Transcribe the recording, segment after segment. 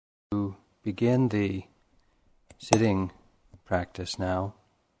To begin the sitting practice now,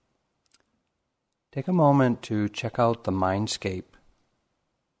 take a moment to check out the mindscape.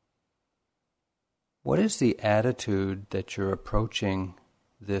 What is the attitude that you're approaching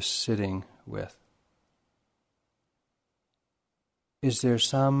this sitting with? Is there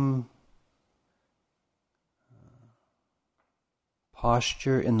some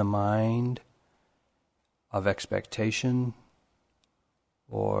posture in the mind of expectation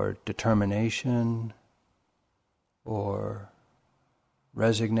or determination or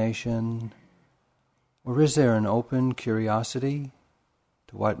resignation? Or is there an open curiosity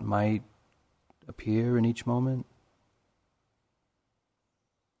to what might appear in each moment?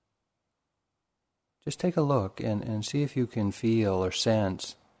 Just take a look and see if you can feel or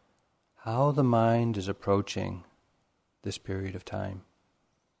sense how the mind is approaching this period of time.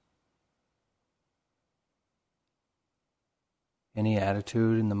 Any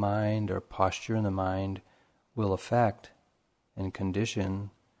attitude in the mind or posture in the mind will affect and condition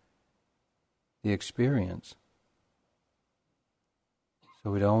the experience.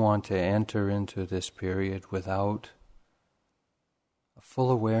 So we don't want to enter into this period without a full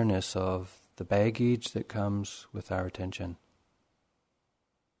awareness of the baggage that comes with our attention,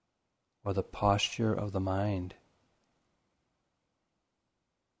 or the posture of the mind.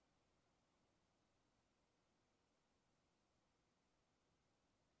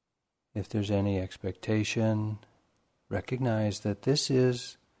 If there's any expectation, recognize that this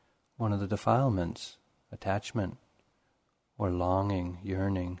is one of the defilements, attachment, or longing,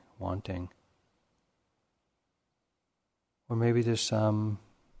 yearning, wanting. Or maybe there's some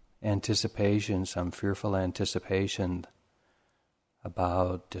anticipation, some fearful anticipation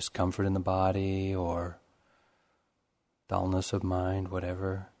about discomfort in the body or dullness of mind,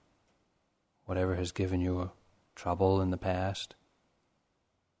 whatever has given you trouble in the past.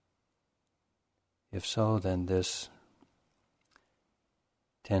 If so, then this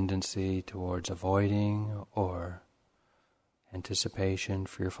tendency towards avoiding or anticipation,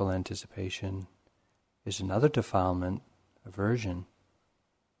 fearful anticipation, is another defilement, aversion.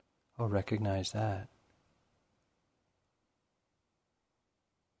 Oh, recognize that.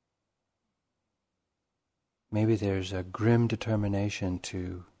 Maybe there's a grim determination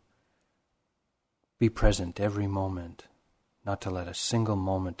to be present every moment, not to let a single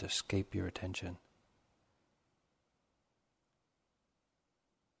moment escape your attention.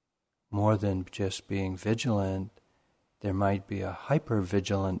 More than just being vigilant, there might be a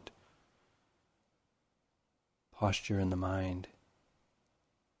hyper-vigilant posture in the mind.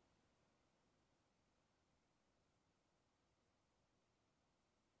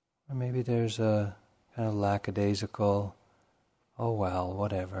 Or maybe there's a kind of lackadaisical, oh well,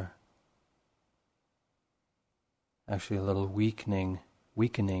 whatever. Actually a little weakening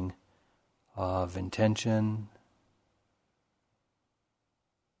of intention.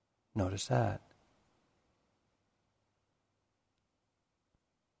 Notice that.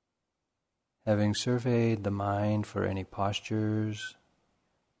 Having surveyed the mind for any postures,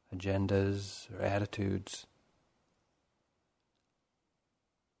 agendas, or attitudes,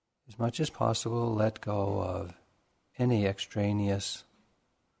 as much as possible, let go of any extraneous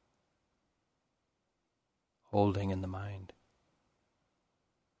holding in the mind.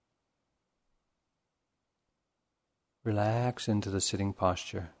 Relax into the sitting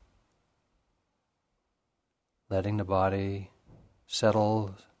posture, letting the body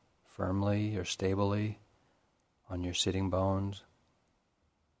settle firmly or stably on your sitting bones.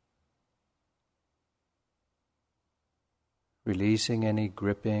 Releasing any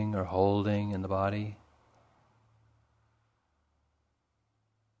gripping or holding in the body.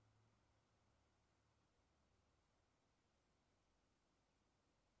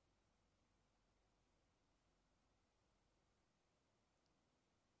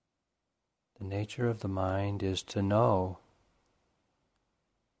 The nature of the mind is to know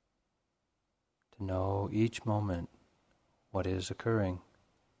each moment what is occurring.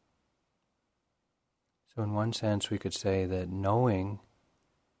 So in one sense we could say that knowing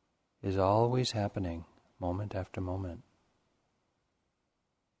is always happening, moment after moment.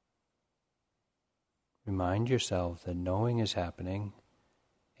 Remind yourself that knowing is happening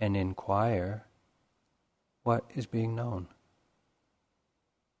and inquire what is being known.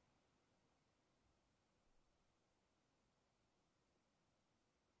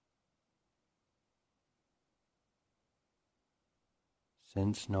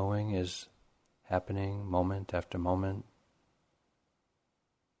 Since knowing is happening moment after moment,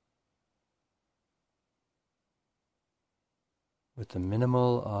 with the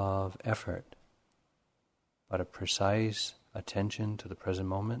minimal of effort, but a precise attention to the present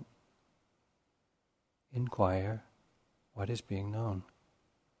moment, inquire what is being known.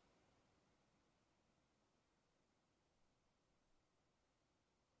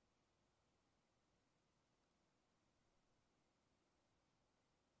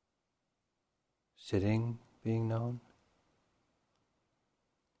 Sitting being known,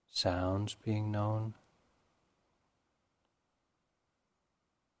 sounds being known,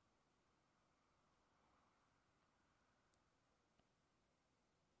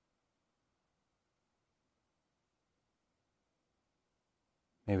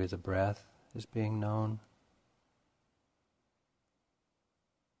 maybe the breath is being known.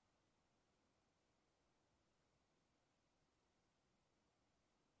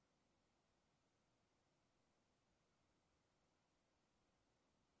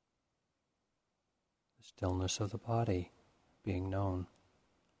 The stillness of the body being known.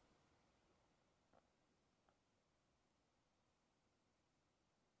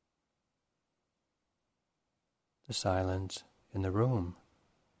 The silence in the room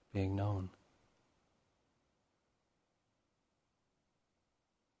being known.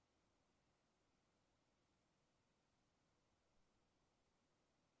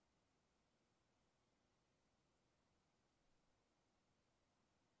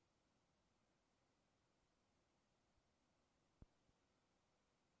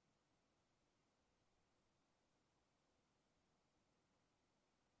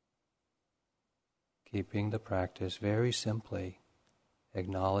 Keeping the practice very simply,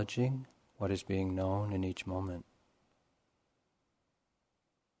 acknowledging what is being known in each moment.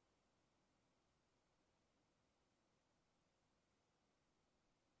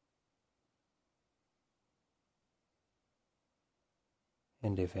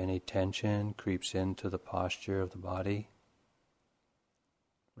 And if any tension creeps into the posture of the body,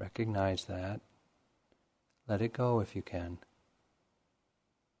 recognize that. Let it go if you can.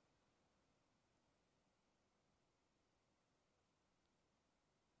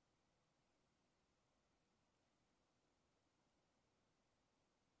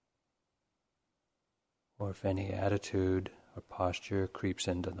 Or if any attitude or posture creeps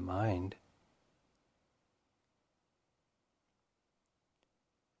into the mind,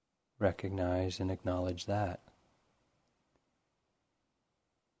 recognize and acknowledge that.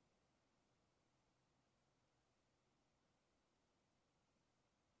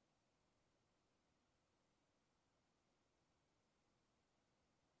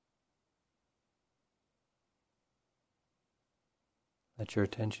 Let your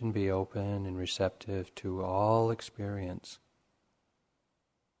attention be open and receptive to all experience,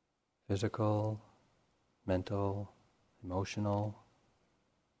 physical, mental, emotional,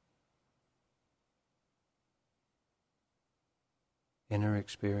 inner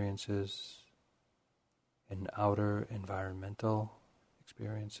experiences and outer environmental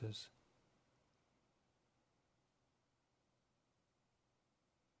experiences.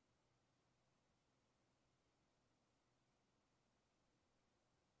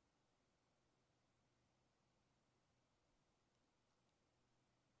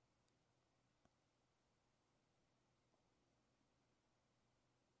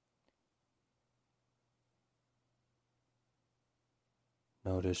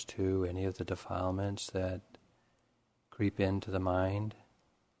 Notice too any of the defilements that creep into the mind,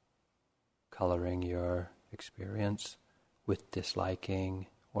 coloring your experience with disliking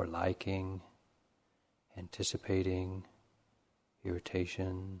or liking, anticipating,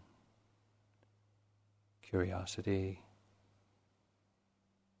 irritation, curiosity.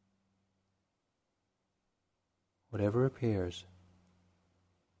 Whatever appears,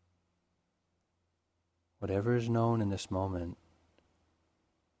 whatever is known in this moment,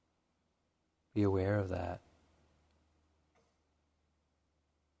 be aware of that.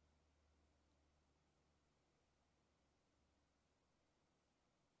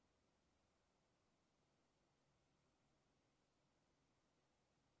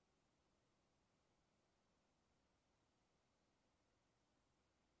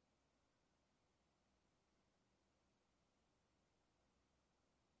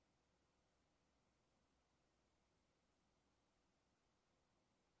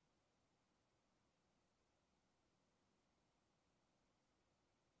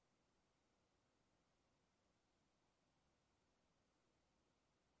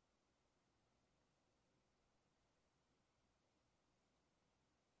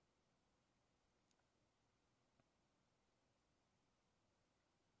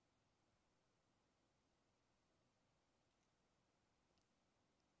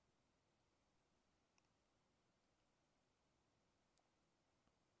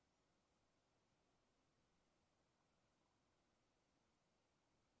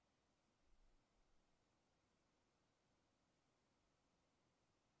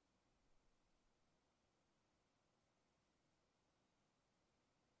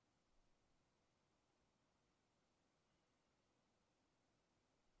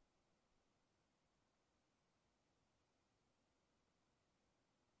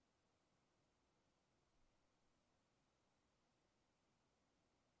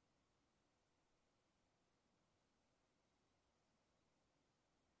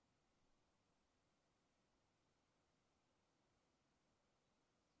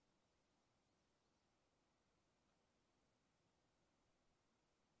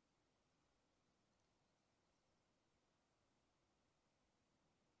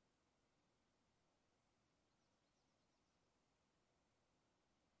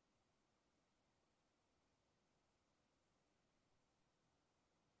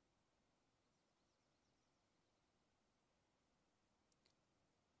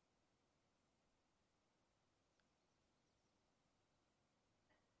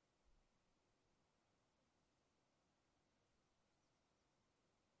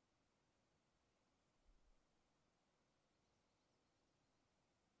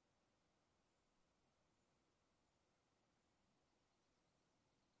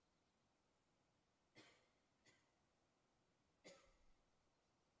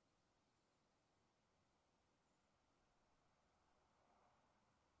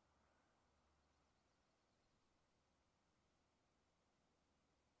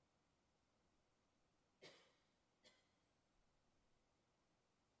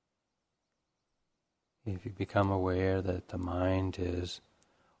 If you become aware that the mind is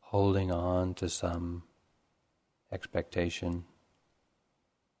holding on to some expectation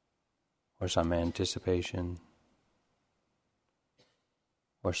or some anticipation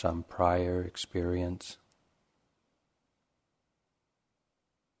or some prior experience,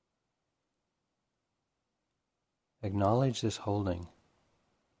 acknowledge this holding.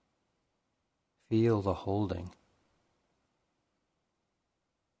 Feel the holding.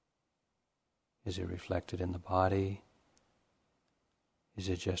 Is it reflected in the body? Is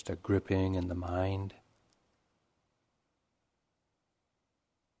it just a gripping in the mind?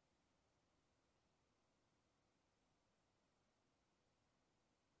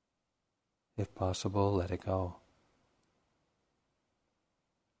 If possible, let it go.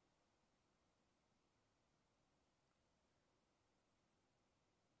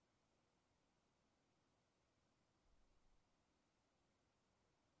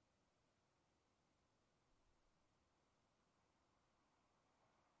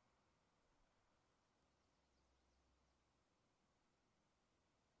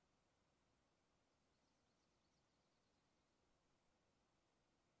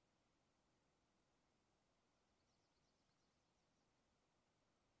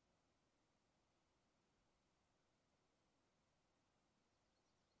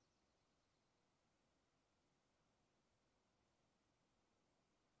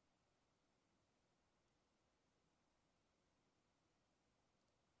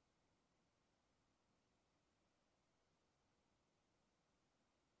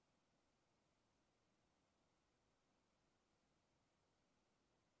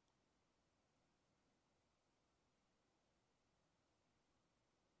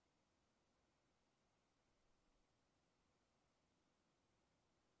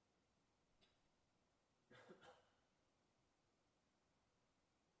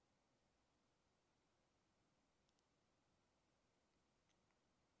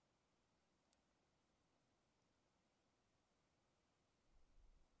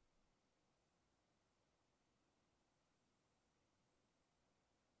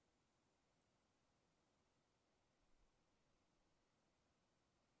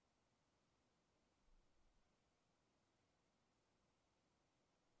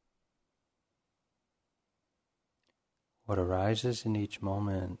 What arises in each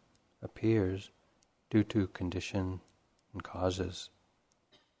moment appears due to condition and causes.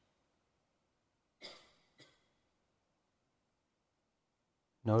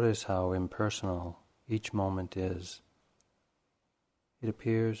 Notice how impersonal each moment is. It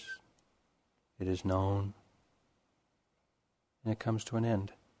appears, it is known, and it comes to an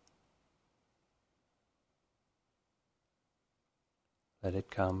end. Let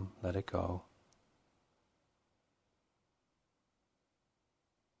it come, let it go.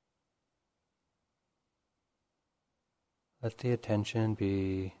 Let the attention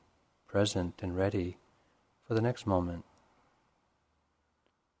be present and ready for the next moment.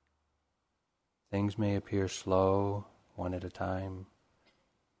 Things may appear slow, one at a time,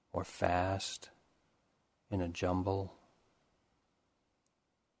 or fast, in a jumble.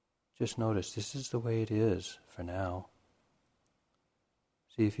 Just notice this is the way it is for now.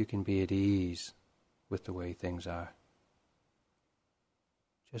 See if you can be at ease with the way things are.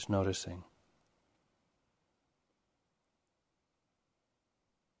 Just noticing.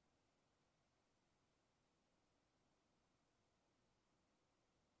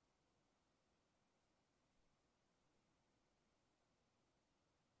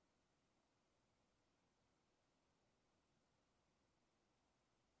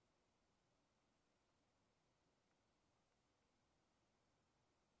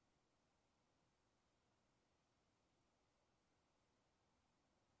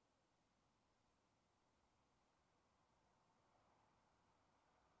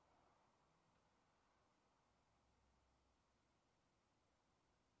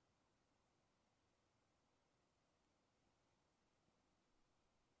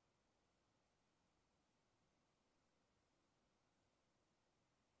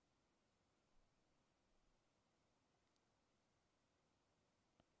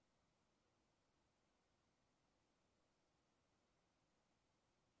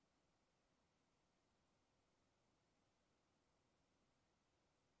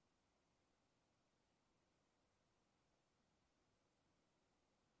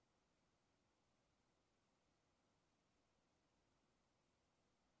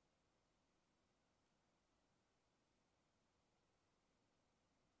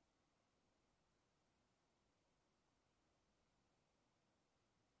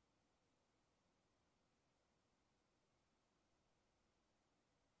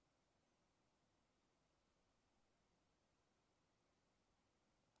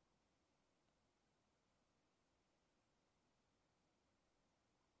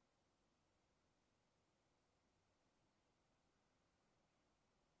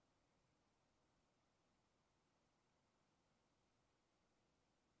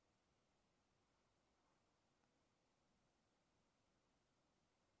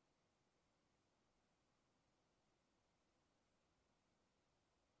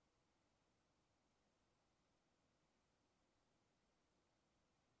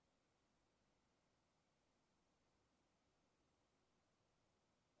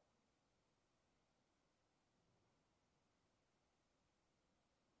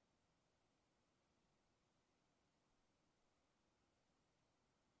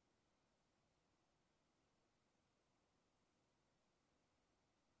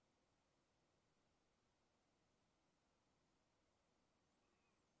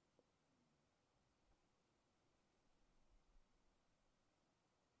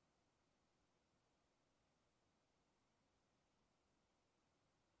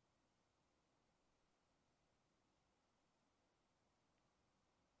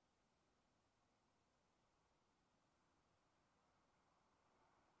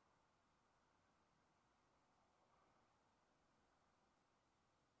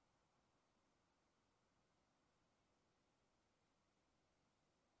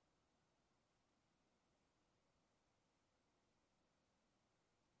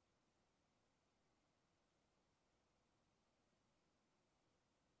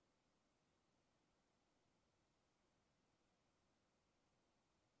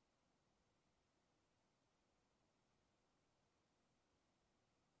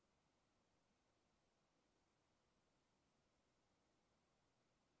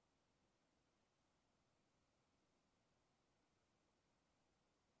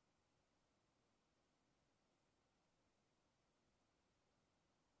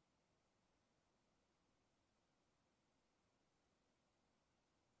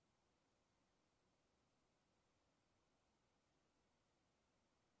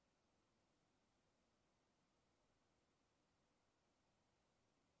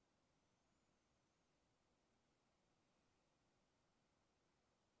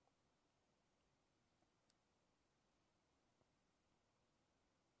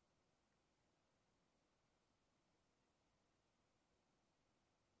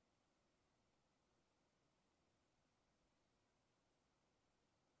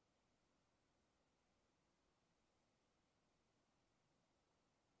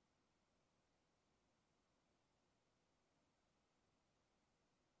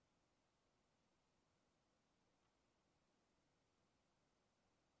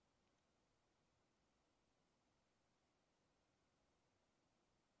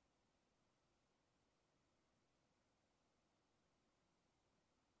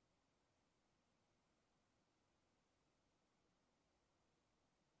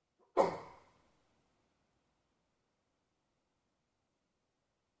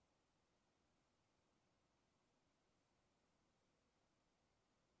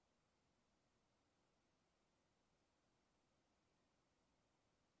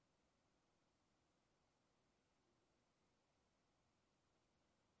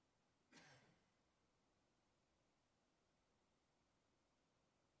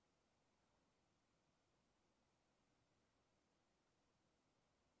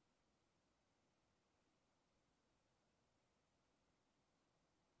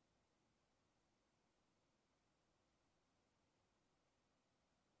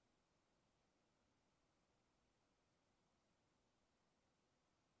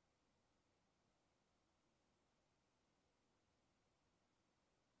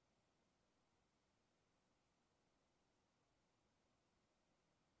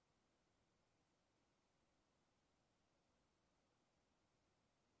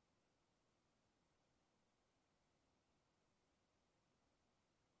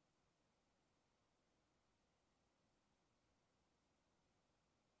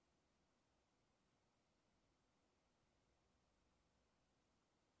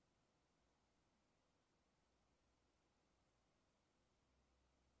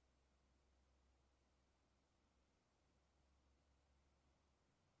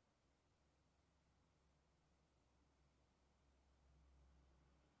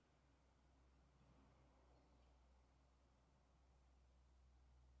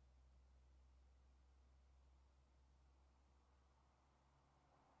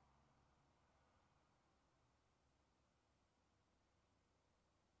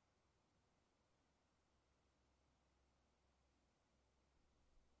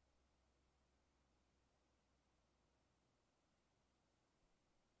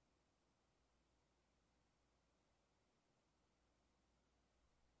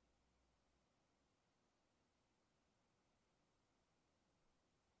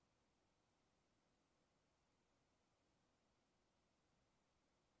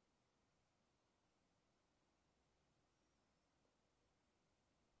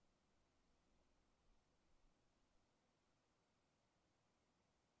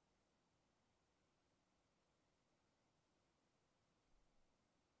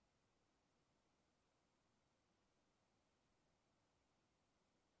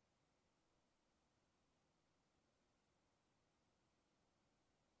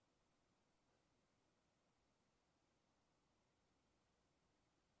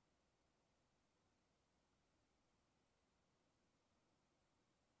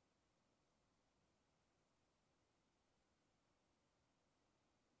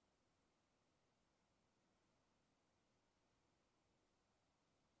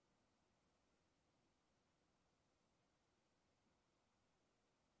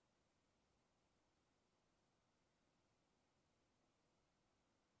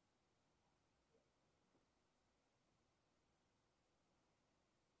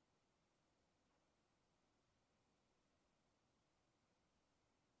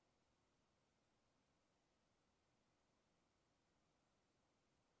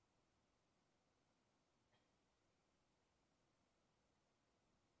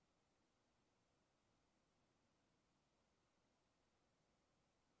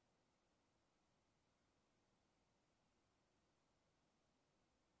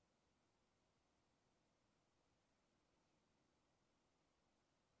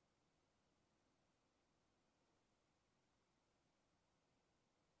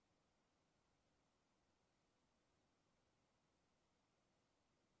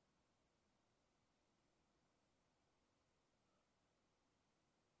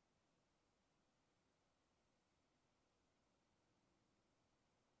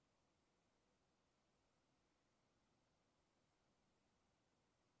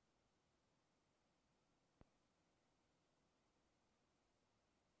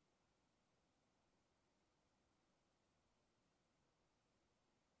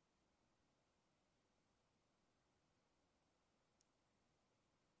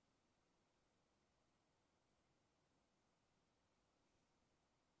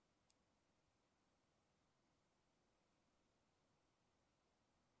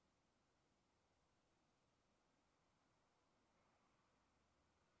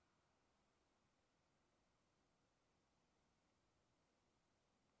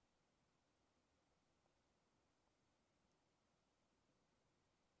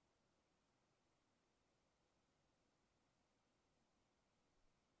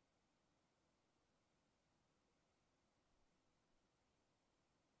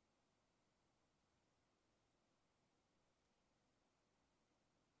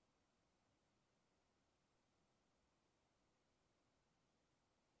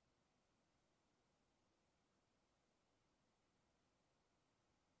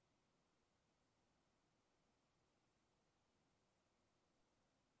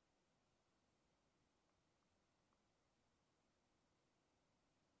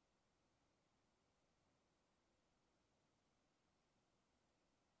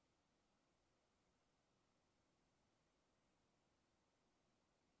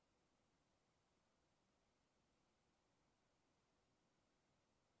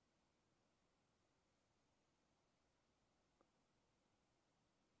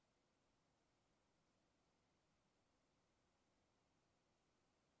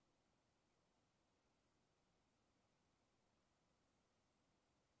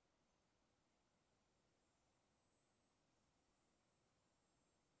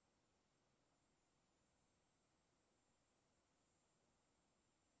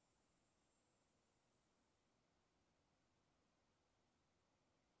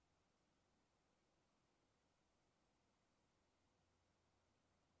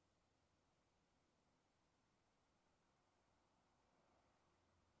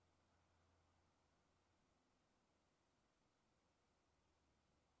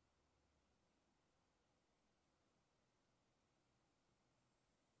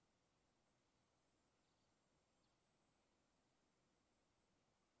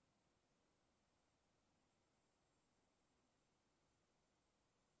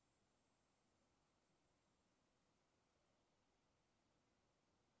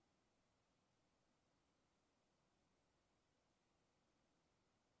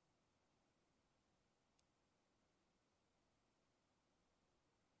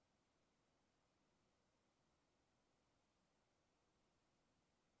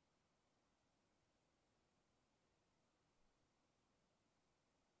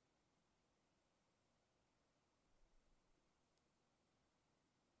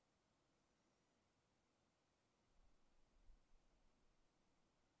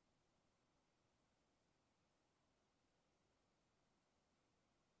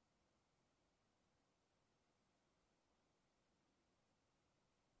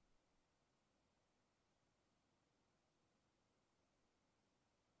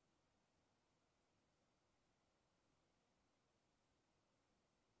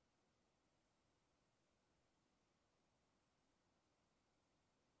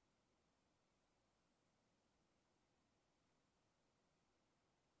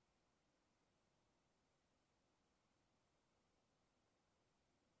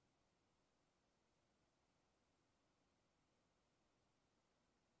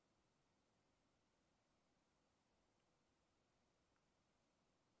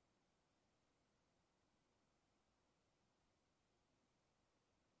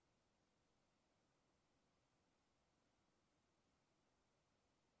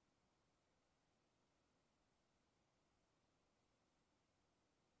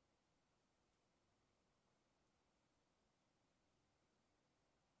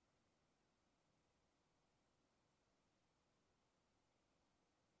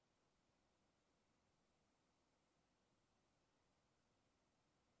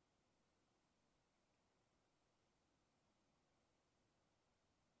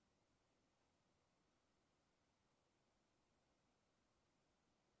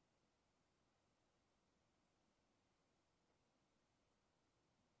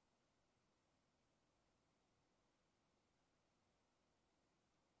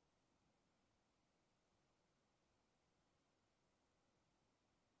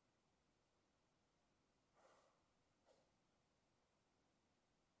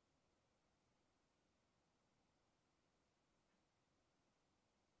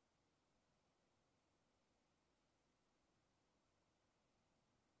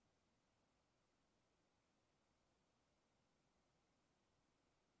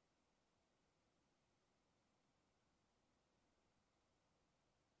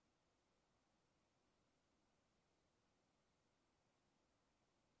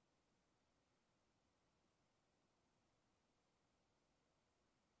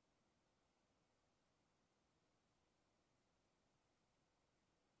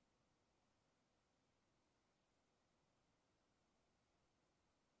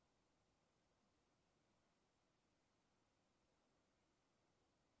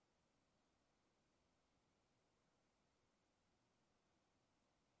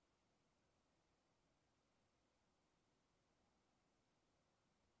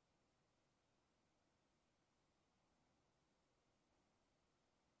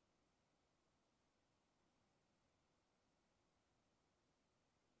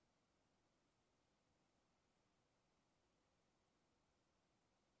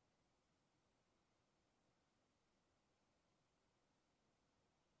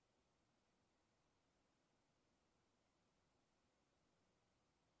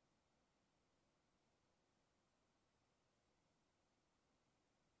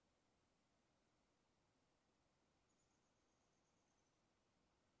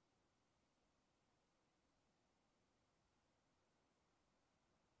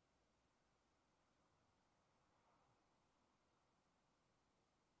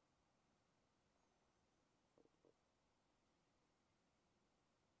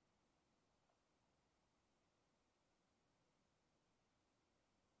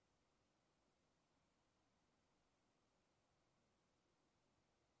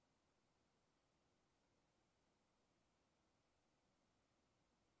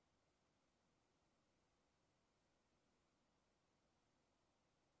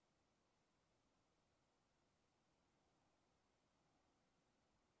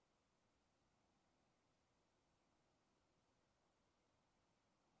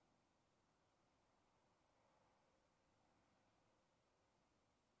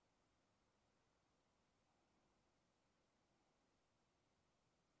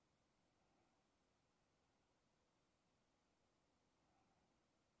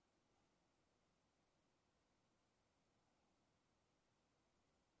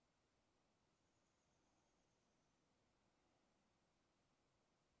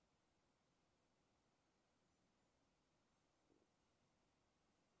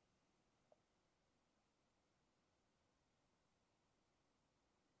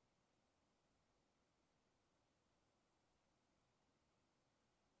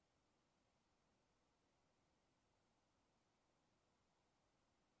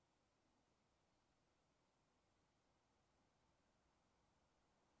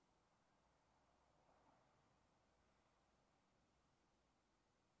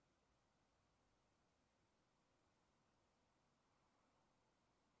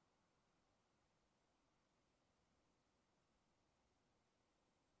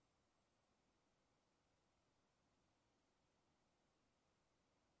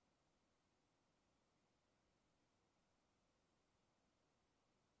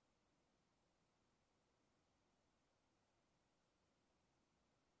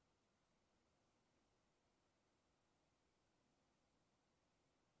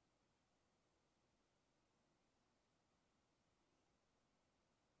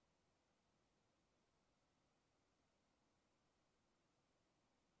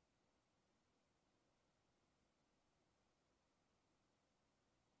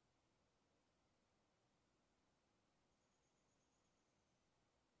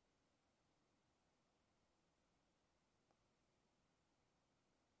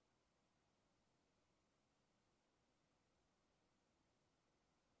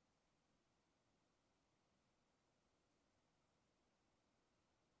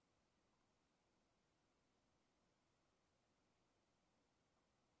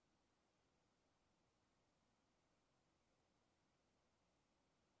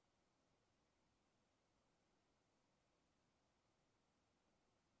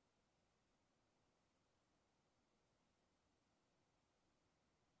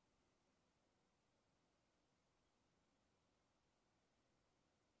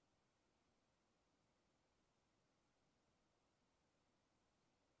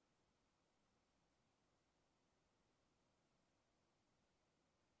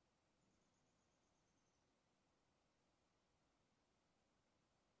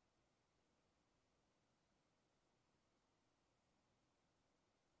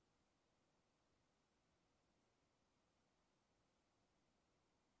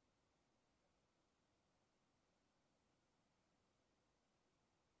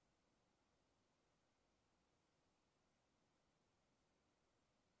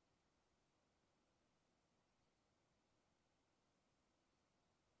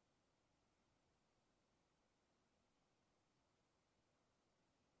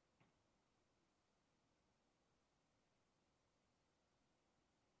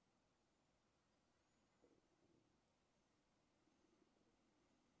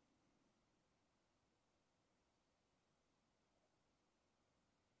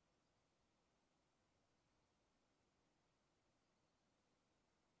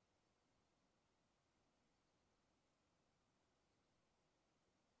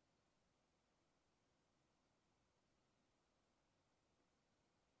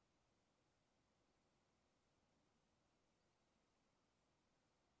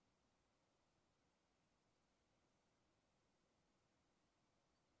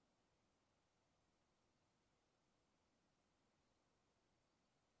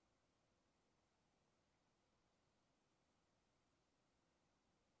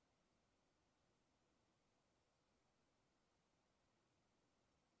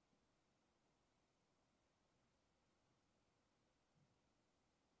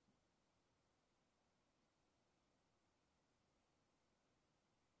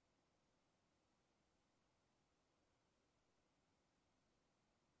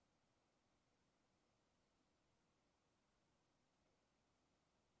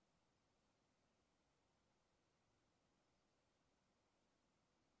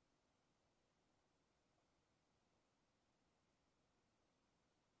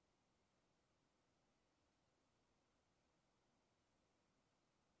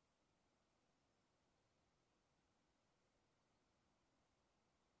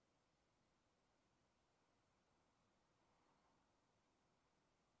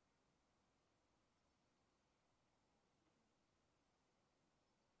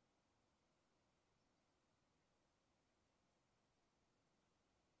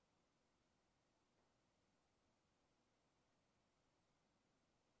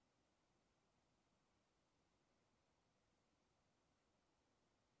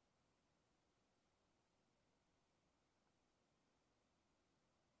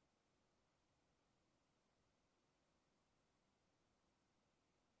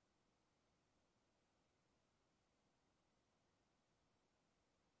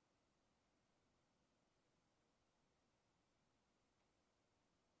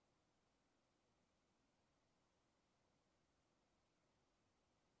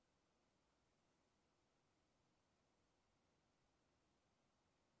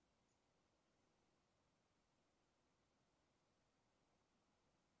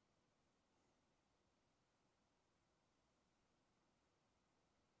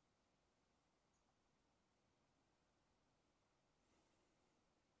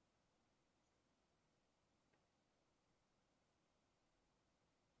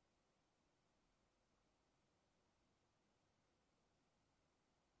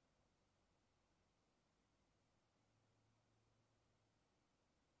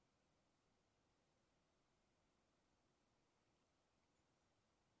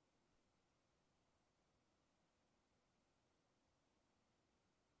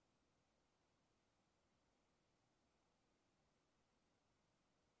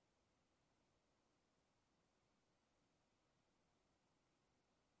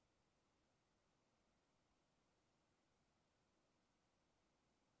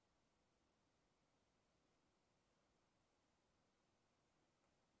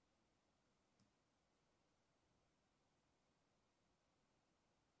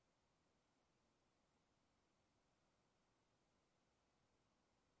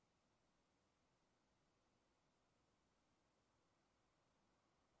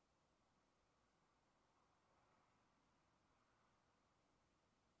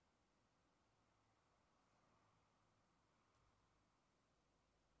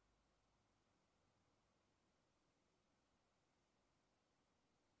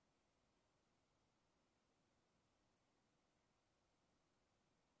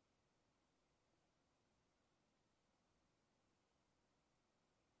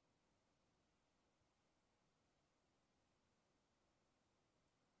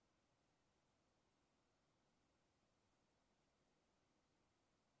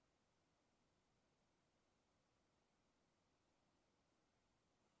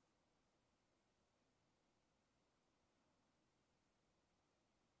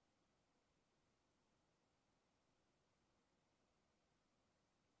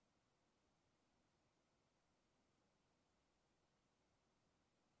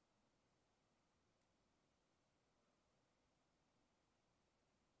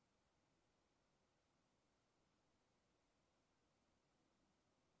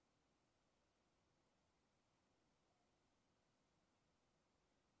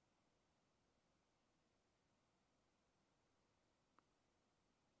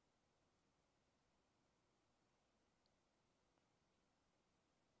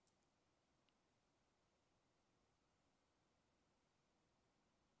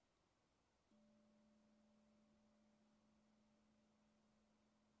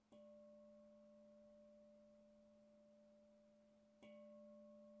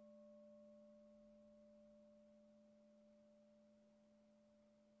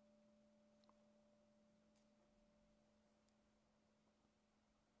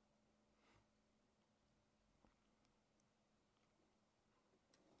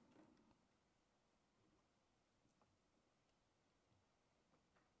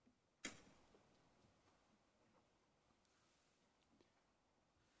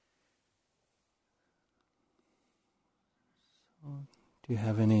 Do you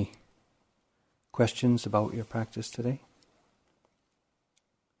have any questions about your practice today?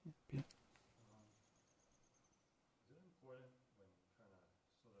 Yeah. Is it important when trying to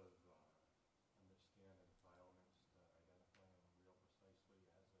sort of understand environments to identify them real precisely as they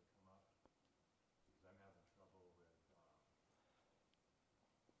come up? Because I'm having trouble with, like for instance, I've been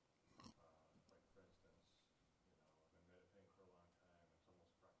meditating for a long time. It's almost breakfast now. Starting to think,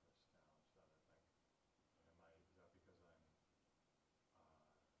 is that because I'm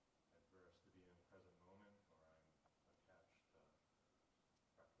adverse to being in the present moment, or I'm attached to breakfast?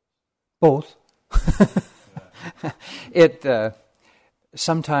 Both. It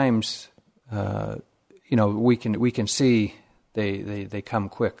sometimes we can see they come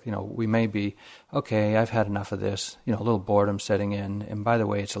quick. We may be okay. I've had enough of this. A little boredom setting in, and by the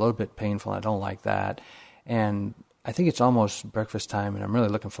way, it's a little bit painful. I don't like that, and I think it's almost breakfast time, and I'm really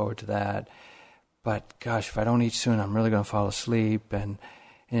looking forward to that. But gosh, if I don't eat soon, I'm really going to fall asleep, and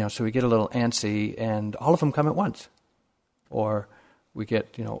so we get a little antsy, and all of them come at once, or we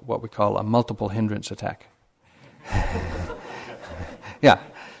get what we call a multiple hindrance attack. Yeah.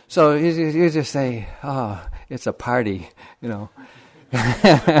 So you just say, it's a party,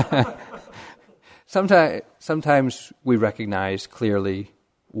 Sometimes we recognize clearly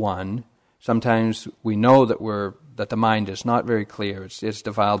one. Sometimes we know that the mind is not very clear. It's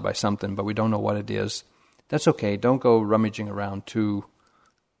defiled by something, but we don't know what it is. That's okay. Don't go rummaging around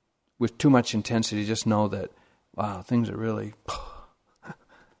with too much intensity. Just know that, wow, things are really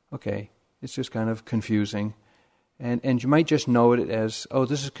okay. It's just kind of confusing. And you might just know it as,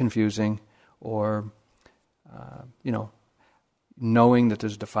 this is confusing, or, knowing that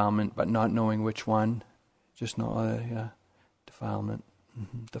there's defilement, but not knowing which one. Just know, defilement.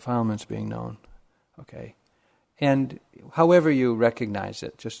 Mm-hmm. Defilement's being known. Okay. And however you recognize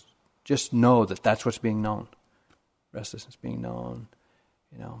it, just know that that's what's being known. Restlessness being known,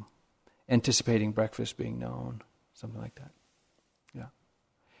 anticipating breakfast being known, something like that. Yeah.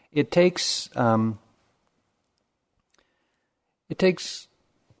 It takes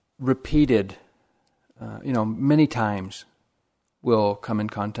repeated, many times we'll come in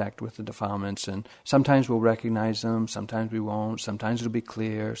contact with the defilements, and sometimes we'll recognize them, sometimes we won't, sometimes it'll be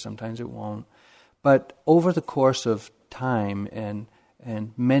clear, sometimes it won't. But over the course of time and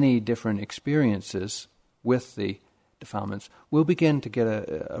many different experiences with the defilements, we'll begin to get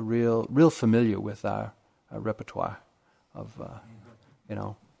a real familiar with our repertoire of,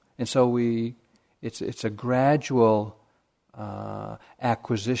 and so it's a gradual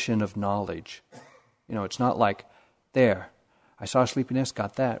acquisition of knowledge. It's not like, there, I saw sleepiness,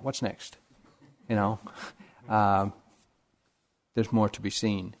 got that, what's next? There's more to be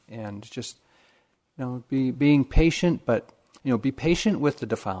seen. And just, being patient, but, be patient with the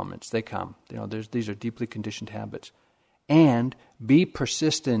defilements. They come. These are deeply conditioned habits. And be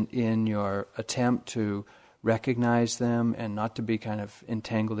persistent in your attempt to recognize them and not to be kind of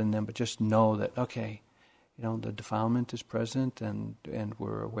entangled in them, but just know that, okay, the defilement is present and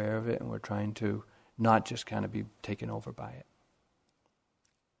we're aware of it, and we're trying to not just kind of be taken over by it.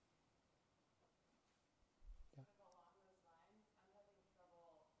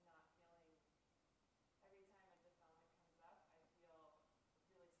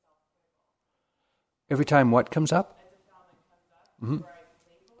 Every time what comes up? Mm-hmm.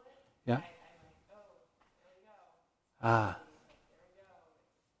 Yeah. Ah.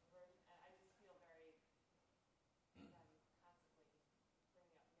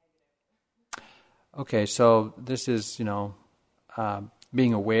 Okay, so this is,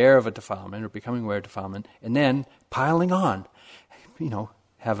 being aware of a defilement or becoming aware of defilement, and then piling on,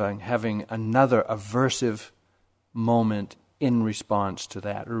 having another aversive moment in response to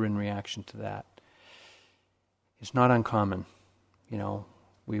that or in reaction to that. It's not uncommon.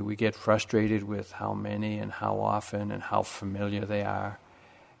 We get frustrated with how many and how often and how familiar they are,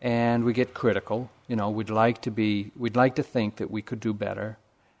 and we get critical. We'd like to think that we could do better,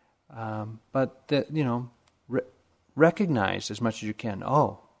 but that recognize as much as you can.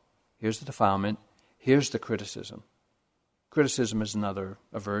 Oh, here's the defilement. Here's the criticism. Criticism is another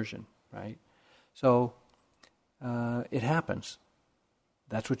aversion, right? So it happens.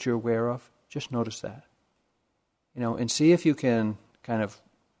 That's what you're aware of. Just notice that. And see if you can kind of,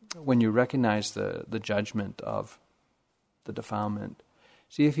 when you recognize the judgment of the defilement,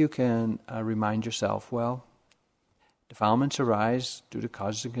 see if you can remind yourself, well, defilements arise due to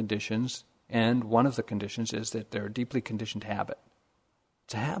causes and conditions, and one of the conditions is that they're a deeply conditioned habit.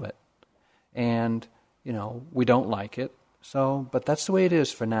 It's a habit. And, we don't like it, but that's the way it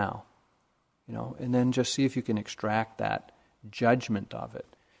is for now. And then just see if you can extract that judgment of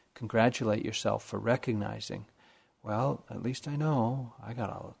it. Congratulate yourself for recognizing, well, at least I know I got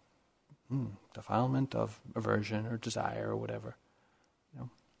a defilement of aversion or desire or whatever.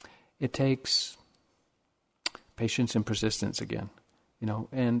 It takes patience and persistence again,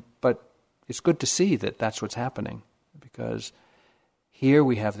 but it's good to see that that's what's happening, because here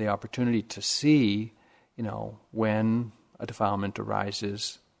we have the opportunity to see, when a defilement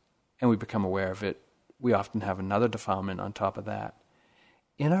arises and we become aware of it, we often have another defilement on top of that.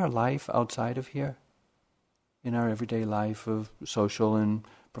 In our life outside of here, in our everyday life of social and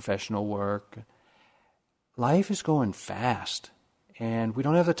professional work, life is going fast, and we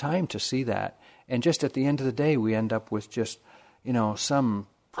don't have the time to see that. And just at the end of the day, we end up with just, some,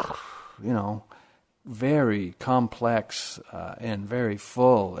 very complex and very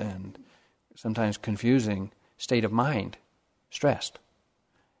full and sometimes confusing state of mind, stressed.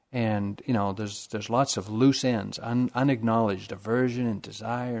 And, there's lots of loose ends, unacknowledged aversion and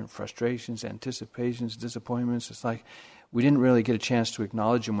desire and frustrations, anticipations, disappointments. It's like we didn't really get a chance to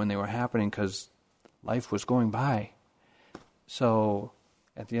acknowledge them when they were happening because life was going by. So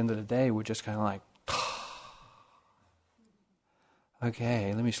at the end of the day, we're just kind of like,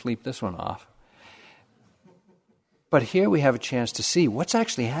 okay, let me sleep this one off. But here we have a chance to see what's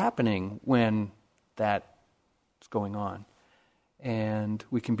actually happening when that's going on. And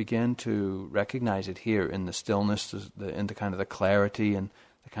we can begin to recognize it here in the stillness, in the kind of the clarity and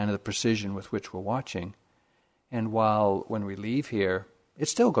the kind of the precision with which we're watching. And while when we leave here, it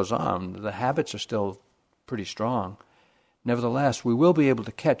still goes on. The habits are still pretty strong. Nevertheless, we will be able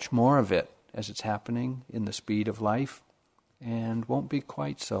to catch more of it as it's happening in the speed of life and won't be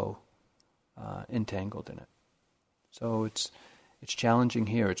quite so entangled in it. So it's challenging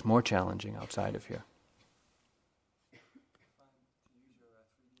here. It's more challenging outside of here.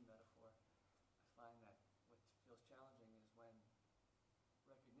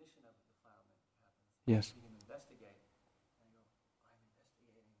 Yes. You can investigate, and you go, I'm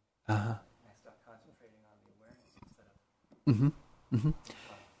investigating. And I start concentrating on the awareness instead of...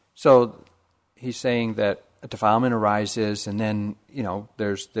 So he's saying that a defilement arises, and then,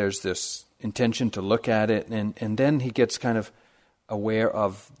 there's this intention to look at it, and then he gets kind of aware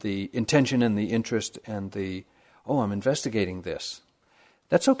of the intention and the interest and the, I'm investigating this.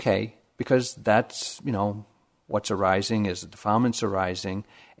 That's okay, because that's, what's arising is the defilement's arising,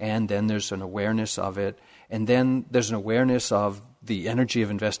 and then there's an awareness of it, and then there's an awareness of the energy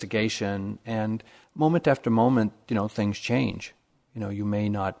of investigation, and moment after moment, things change. You may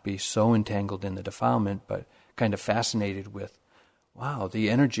not be so entangled in the defilement, but kind of fascinated with, wow, the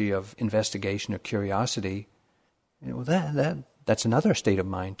energy of investigation or curiosity, that's another state of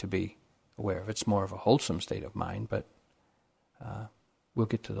mind to be aware of. It's more of a wholesome state of mind, but we'll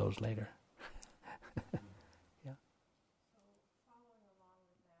get to those later.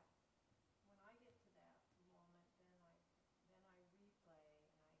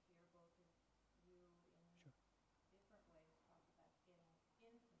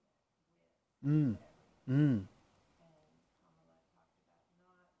 Mm. Mm.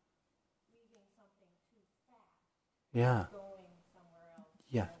 Yeah.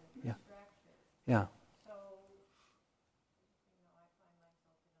 Yeah. Yeah. Yeah. So, I find myself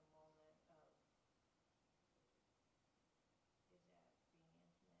in a moment of, is that being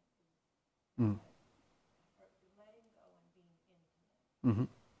intimate? Letting go and being intimate. Mm-hmm.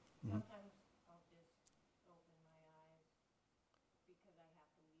 Sometimes I'll just open my eyes because I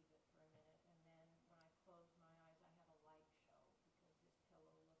have to leave it for a minute, and then when I close my eyes, I have a light show because this pillow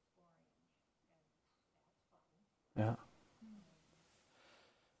looks orange, and that's fun. Yeah.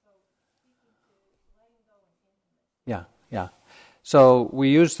 So speaking to letting go and intimacy. Yeah. Yeah. So we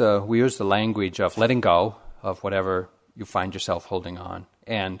use the language of letting go of whatever you find yourself holding on,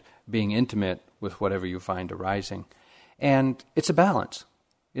 and being intimate with whatever you find arising. And it's a balance.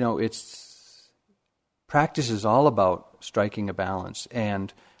 Practice is all about striking a balance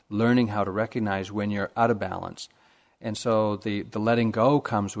and learning how to recognize when you're out of balance. And so the letting go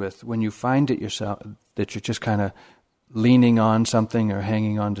comes with when you find it yourself, that you're just kind of leaning on something or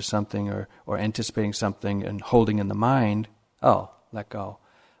hanging on to something or anticipating something and holding in the mind, let go.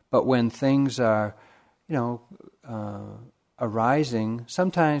 But when things are, arising,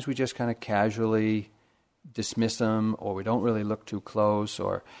 sometimes we just kind of casually dismiss them, or we don't really look too close,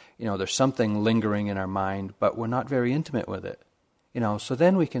 or, there's something lingering in our mind, but we're not very intimate with it. So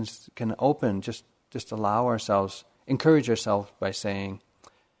then we can open, just allow ourselves, encourage ourselves by saying,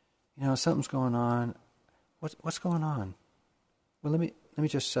 something's going on. What's going on? Well, let me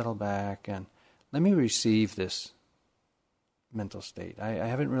just settle back and let me receive this mental state. I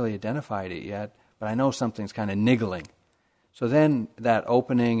haven't really identified it yet, but I know something's kind of niggling. So then that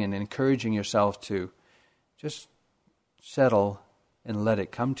opening and encouraging yourself to just settle and let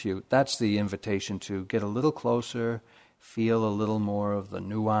it come to you. That's the invitation to get a little closer, feel a little more of the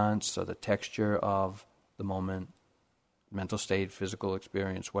nuance or the texture of the moment, mental state, physical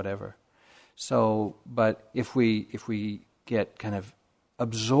experience, whatever. So, but if we get kind of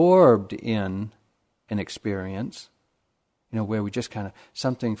absorbed in an experience, where we just kind of,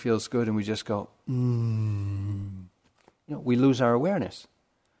 something feels good and we just go, we lose our awareness.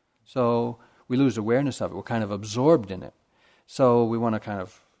 So we lose awareness of it. We're kind of absorbed in it. So we want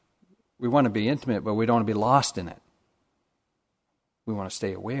to be intimate, but we don't want to be lost in it. We want to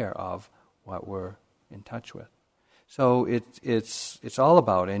stay aware of what we're in touch with. So it's all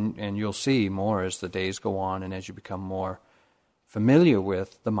about, and you'll see more as the days go on and as you become more familiar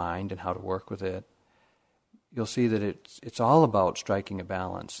with the mind and how to work with it, you'll see that it's all about striking a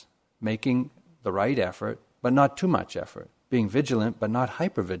balance, making the right effort, but not too much effort, being vigilant, but not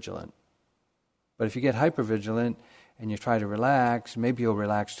hypervigilant. But if you get hypervigilant and you try to relax, maybe you'll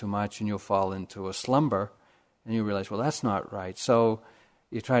relax too much and you'll fall into a slumber, and you realize, well, that's not right. So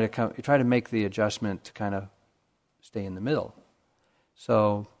you try to make the adjustment to kind of stay in the middle.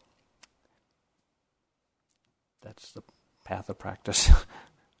 So that's the path of practice.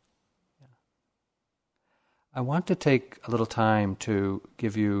 I want to take a little time to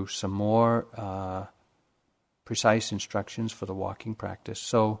give you some more precise instructions for the walking practice.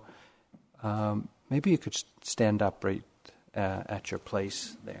 So maybe you could stand up right at your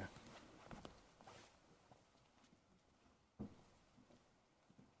place there.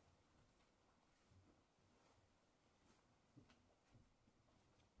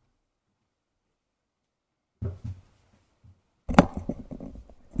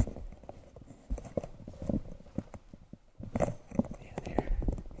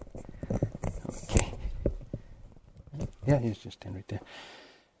 Yeah, he's just stand right there.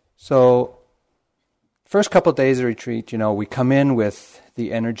 So, first couple of days of retreat, we come in with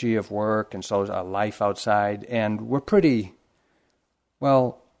the energy of work and so our life outside, and we're pretty,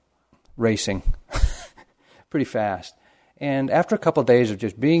 racing, pretty fast. And after a couple of days of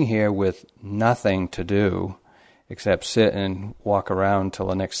just being here with nothing to do except sit and walk around till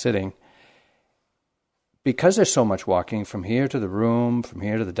the next sitting, because there's so much walking from here to the room, from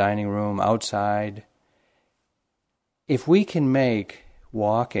here to the dining room, outside, if we can make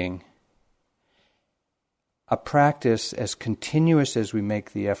walking a practice as continuous as we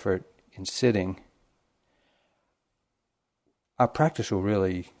make the effort in sitting, our practice will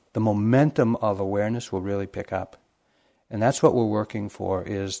really, the momentum of awareness will really pick up. And that's what we're working for,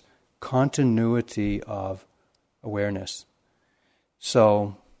 is continuity of awareness.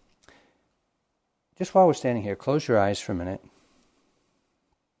 So, just while we're standing here, close your eyes for a minute.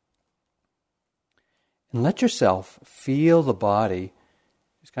 And let yourself feel the body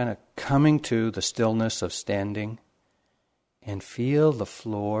just kind of coming to the stillness of standing, and feel the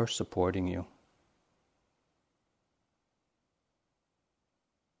floor supporting you.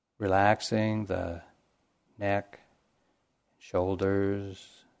 Relaxing the neck, shoulders,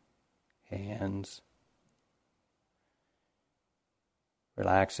 hands.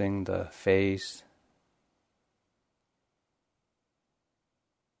 Relaxing the face.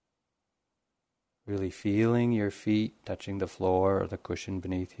 Really feeling your feet touching the floor or the cushion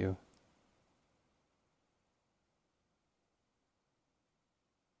beneath you.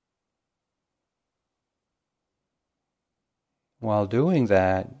 While doing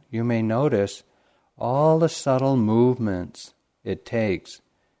that, you may notice all the subtle movements it takes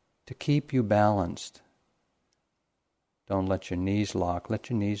to keep you balanced. Don't let your knees lock, let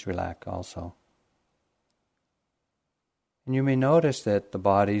your knees relax also. And you may notice that the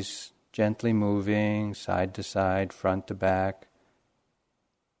body's gently moving side to side, front to back.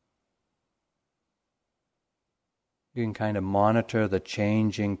 You can kind of monitor the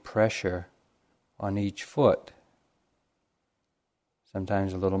changing pressure on each foot.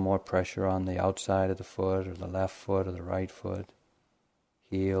 Sometimes a little more pressure on the outside of the foot, or the left foot, or the right foot,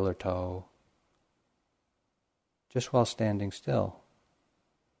 heel or toe, just while standing still.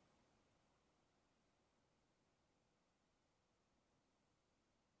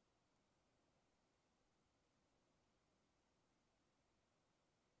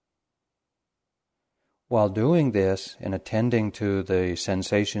 While doing this and attending to the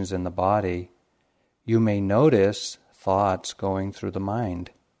sensations in the body, you may notice thoughts going through the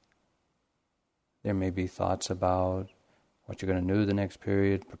mind. There may be thoughts about what you're going to do the next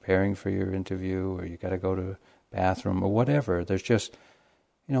period, preparing for your interview, or you got to go to the bathroom, or whatever. There's just,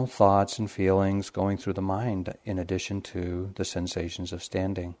 thoughts and feelings going through the mind in addition to the sensations of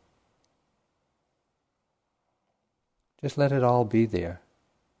standing. Just let it all be there,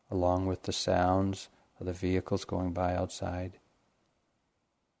 along with the sounds other vehicles going by outside.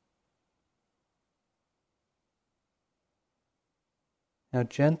 Now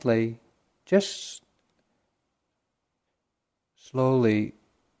gently, just slowly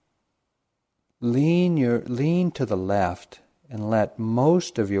lean to the left and let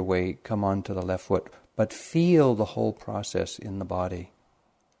most of your weight come onto the left foot, but feel the whole process in the body.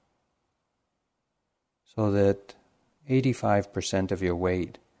 So that 85% of your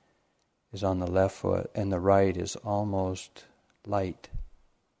weight is on the left foot and the right is almost light.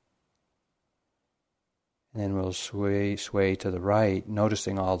 And then we'll sway to the right,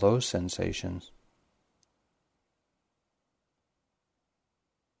 noticing all those sensations.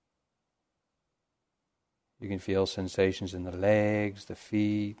 You can feel sensations in the legs, the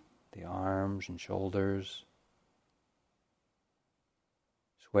feet, the arms and shoulders,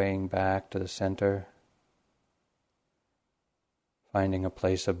 swaying back to the center, finding a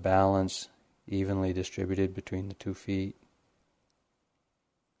place of balance evenly distributed between the 2 feet.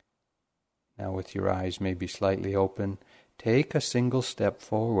 Now with your eyes maybe slightly open, take a single step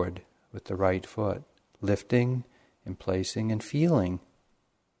forward with the right foot, lifting and placing and feeling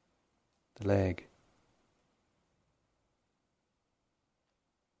the leg.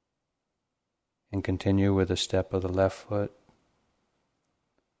 And continue with a step of the left foot.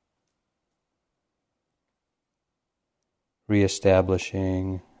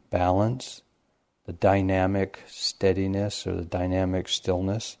 Reestablishing balance, the dynamic steadiness or the dynamic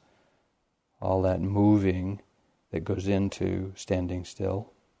stillness, all that moving that goes into standing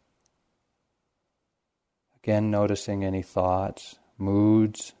still. Again, noticing any thoughts,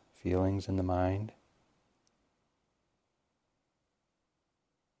 moods, feelings in the mind.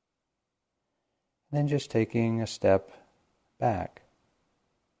 And then just taking a step back,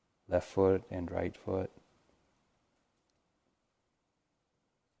 left foot and right foot.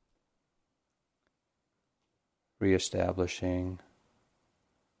 Reestablishing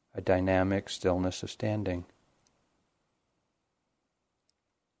a dynamic stillness of standing.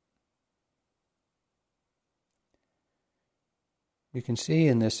 You can see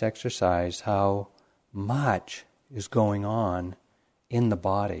in this exercise how much is going on in the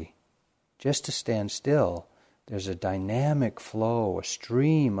body. Just to stand still, there's a dynamic flow, a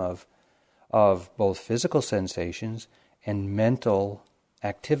stream of both physical sensations and mental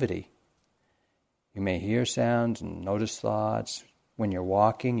activity. You may hear sounds and notice thoughts. When you're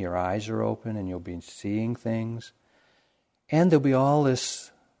walking, your eyes are open and you'll be seeing things. And there'll be all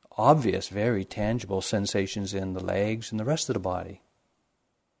this obvious, very tangible sensations in the legs and the rest of the body.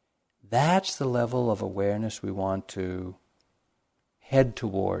 That's the level of awareness we want to head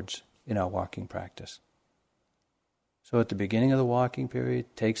towards in our walking practice. So at the beginning of the walking period,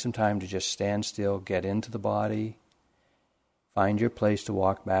 take some time to just stand still, get into the body, find your place to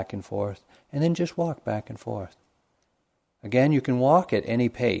walk back and forth, and then just walk back and forth. Again, you can walk at any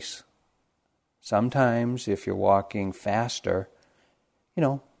pace. Sometimes, if you're walking faster,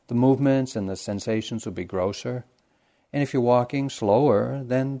 the movements and the sensations will be grosser. And if you're walking slower,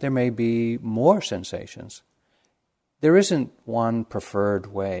 then there may be more sensations. There isn't one preferred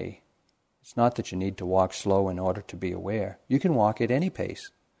way. It's not that you need to walk slow in order to be aware. You can walk at any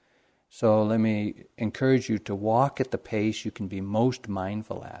pace. So let me encourage you to walk at the pace you can be most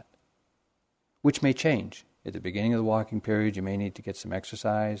mindful at, which may change. At the beginning of the walking period, you may need to get some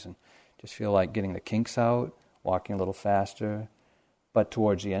exercise and just feel like getting the kinks out, walking a little faster. But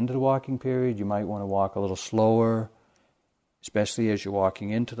towards the end of the walking period, you might want to walk a little slower, especially as you're walking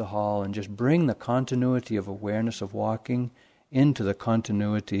into the hall, and just bring the continuity of awareness of walking into the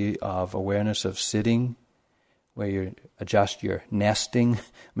continuity of awareness of sitting, where you adjust your nesting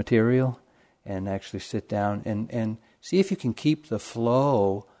material and actually sit down and see if you can keep the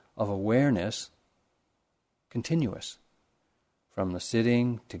flow of awareness continuous. From the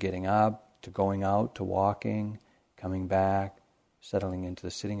sitting to getting up, to going out, to walking, coming back, settling into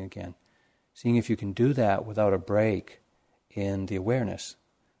the sitting again. Seeing if you can do that without a break in the awareness.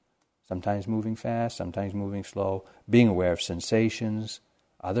 Sometimes moving fast, sometimes moving slow, being aware of sensations,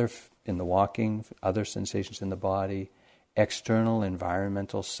 in the walking, other sensations in the body, external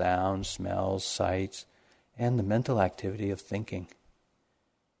environmental sounds, smells, sights, and the mental activity of thinking.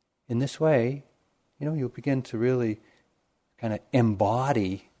 In this way, you'll begin to really kind of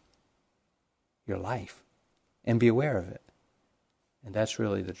embody your life and be aware of it. And that's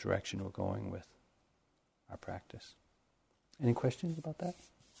really the direction we're going with our practice. Any questions about that?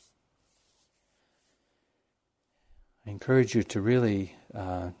 I encourage you to really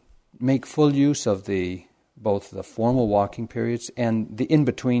make full use of both the formal walking periods and the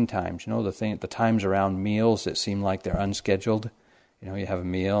in-between times. The times around meals that seem like they're unscheduled. You have a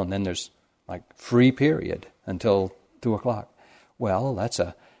meal and then there's like free period until 2 o'clock. Well, that's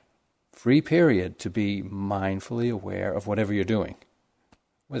a free period to be mindfully aware of whatever you're doing,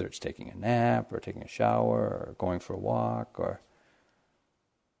 whether it's taking a nap or taking a shower or going for a walk or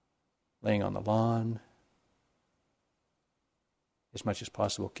laying on the lawn. As much as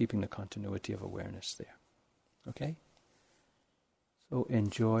possible, keeping the continuity of awareness there. Okay? So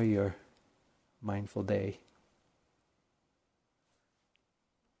enjoy your mindful day.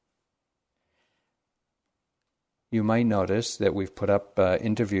 You might notice that we've put up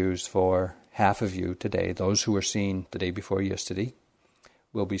interviews for half of you today. Those who were seen the day before yesterday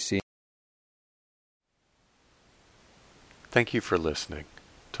will be seen. Thank you for listening.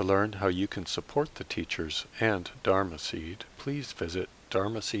 To learn how you can support the teachers and Dharma Seed, please visit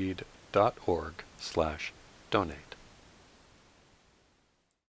dharmaseed.org/donate.